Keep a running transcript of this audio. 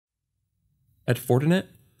At Fortinet,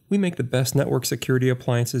 we make the best network security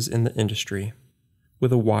appliances in the industry.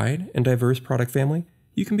 With a wide and diverse product family,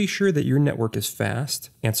 you can be sure that your network is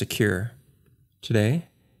fast and secure. Today,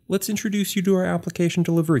 let's introduce you to our application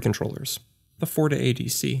delivery controllers, the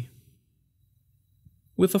FortiADC.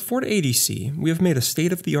 With the FortiADC, we have made a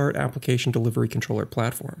state-of-the-art application delivery controller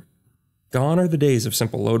platform. Gone are the days of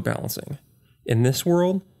simple load balancing. In this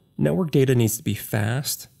world, network data needs to be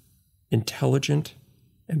fast, intelligent,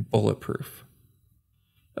 and bulletproof.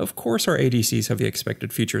 Of course, our ADCs have the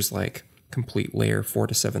expected features like complete layer 4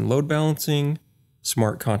 to 7 load balancing,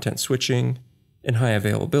 smart content switching, and high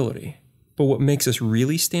availability. But what makes us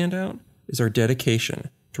really stand out is our dedication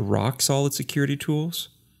to rock-solid security tools,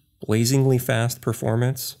 blazingly fast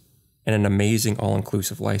performance, and an amazing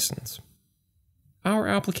all-inclusive license. Our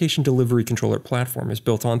application delivery controller platform is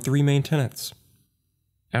built on 3 main tenets: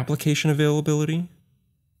 application availability,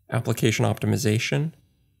 application optimization,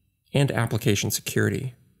 and application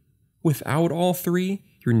security. Without all 3,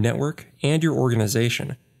 your network and your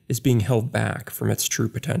organization is being held back from its true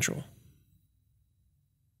potential.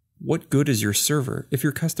 What good is your server if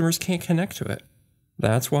your customers can't connect to it?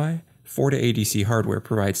 That's why FortiADC hardware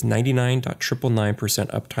provides 99.999%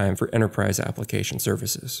 uptime for enterprise application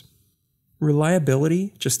services.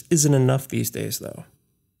 Reliability just isn't enough these days, though.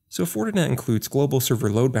 So Fortinet includes global server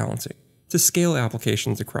load balancing to scale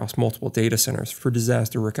applications across multiple data centers for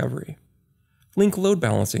disaster recovery, link load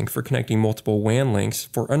balancing for connecting multiple WAN links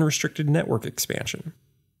for unrestricted network expansion,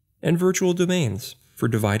 and virtual domains for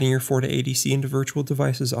dividing your FortiADC into virtual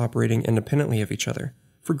devices operating independently of each other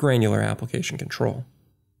for granular application control.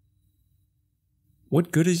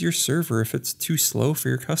 What good is your server if it's too slow for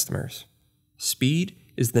your customers? Speed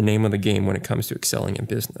is the name of the game when it comes to excelling in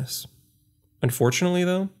business. Unfortunately,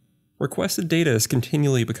 though, requested data is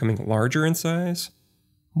continually becoming larger in size,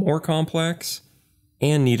 more complex,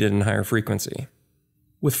 and needed in higher frequency.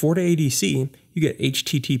 With FortiADC, you get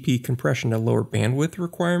HTTP compression to lower bandwidth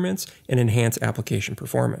requirements and enhance application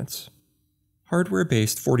performance.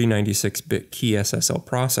 Hardware-based 4096-bit key SSL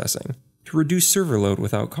processing to reduce server load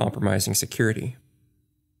without compromising security.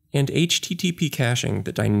 And HTTP caching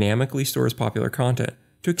that dynamically stores popular content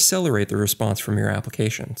to accelerate the response from your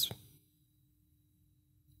applications.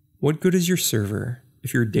 What good is your server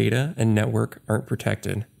if your data and network aren't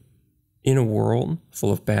protected? In a world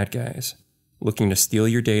full of bad guys looking to steal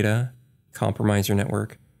your data, compromise your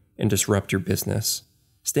network, and disrupt your business,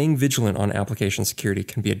 staying vigilant on application security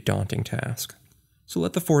can be a daunting task. So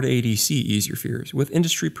let the FortiADC ease your fears with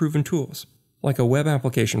industry-proven tools, like a web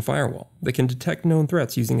application firewall that can detect known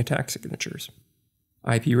threats using attack signatures,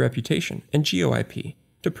 IP reputation and geo-IP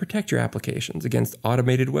to protect your applications against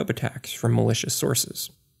automated web attacks from malicious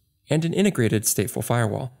sources, and an integrated stateful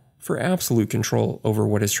firewall for absolute control over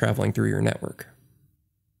what is traveling through your network.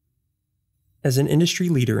 As an industry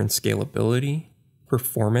leader in scalability,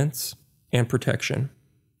 performance, and protection,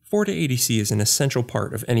 FortiADC is an essential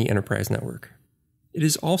part of any enterprise network. It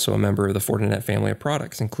is also a member of the Fortinet family of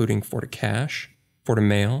products, including FortiCache,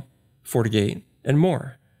 FortiMail, FortiGate, and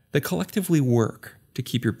more, that collectively work to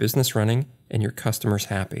keep your business running and your customers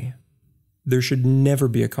happy. There should never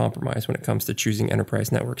be a compromise when it comes to choosing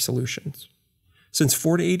enterprise network solutions. Since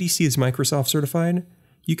FortiADC is Microsoft certified,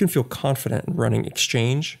 you can feel confident in running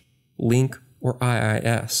Exchange, Link, or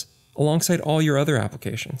IIS alongside all your other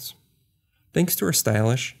applications. Thanks to our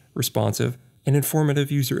stylish, responsive, and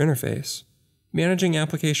informative user interface, managing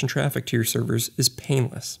application traffic to your servers is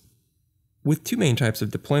painless. With 2 main types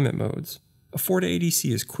of deployment modes, a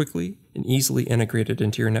FortiADC is quickly and easily integrated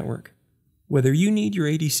into your network. Whether you need your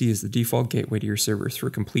ADC as the default gateway to your servers for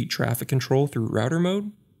complete traffic control through router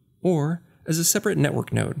mode, or as a separate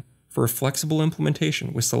network node for a flexible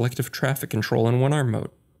implementation with selective traffic control in one-arm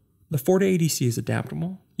mode, the FortiADC is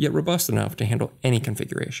adaptable, yet robust enough to handle any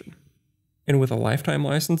configuration. And with a lifetime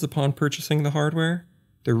license upon purchasing the hardware,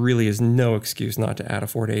 there really is no excuse not to add a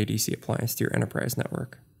FortiADC appliance to your enterprise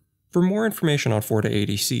network. For more information on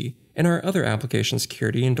FortiADC and our other application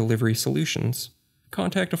security and delivery solutions,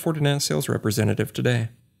 contact a Fortinet sales representative today.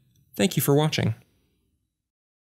 Thank you for watching.